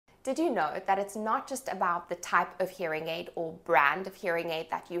Did you know that it's not just about the type of hearing aid or brand of hearing aid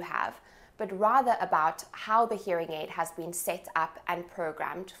that you have, but rather about how the hearing aid has been set up and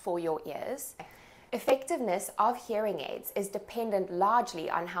programmed for your ears? Effectiveness of hearing aids is dependent largely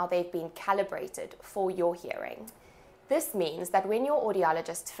on how they've been calibrated for your hearing. This means that when your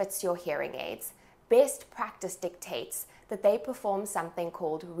audiologist fits your hearing aids, best practice dictates that they perform something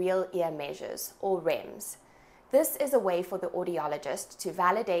called real ear measures, or REMs. This is a way for the audiologist to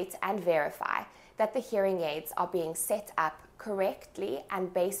validate and verify that the hearing aids are being set up correctly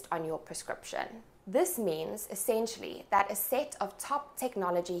and based on your prescription. This means essentially that a set of top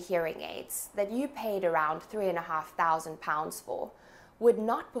technology hearing aids that you paid around £3,500 for would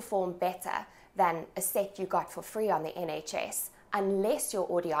not perform better than a set you got for free on the NHS unless your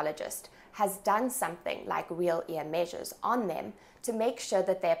audiologist has done something like real ear measures on them to make sure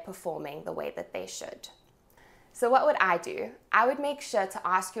that they're performing the way that they should. So what would I do? I would make sure to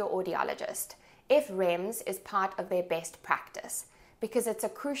ask your audiologist if REMs is part of their best practice, because it's a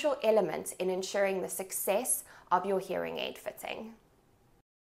crucial element in ensuring the success of your hearing aid fitting.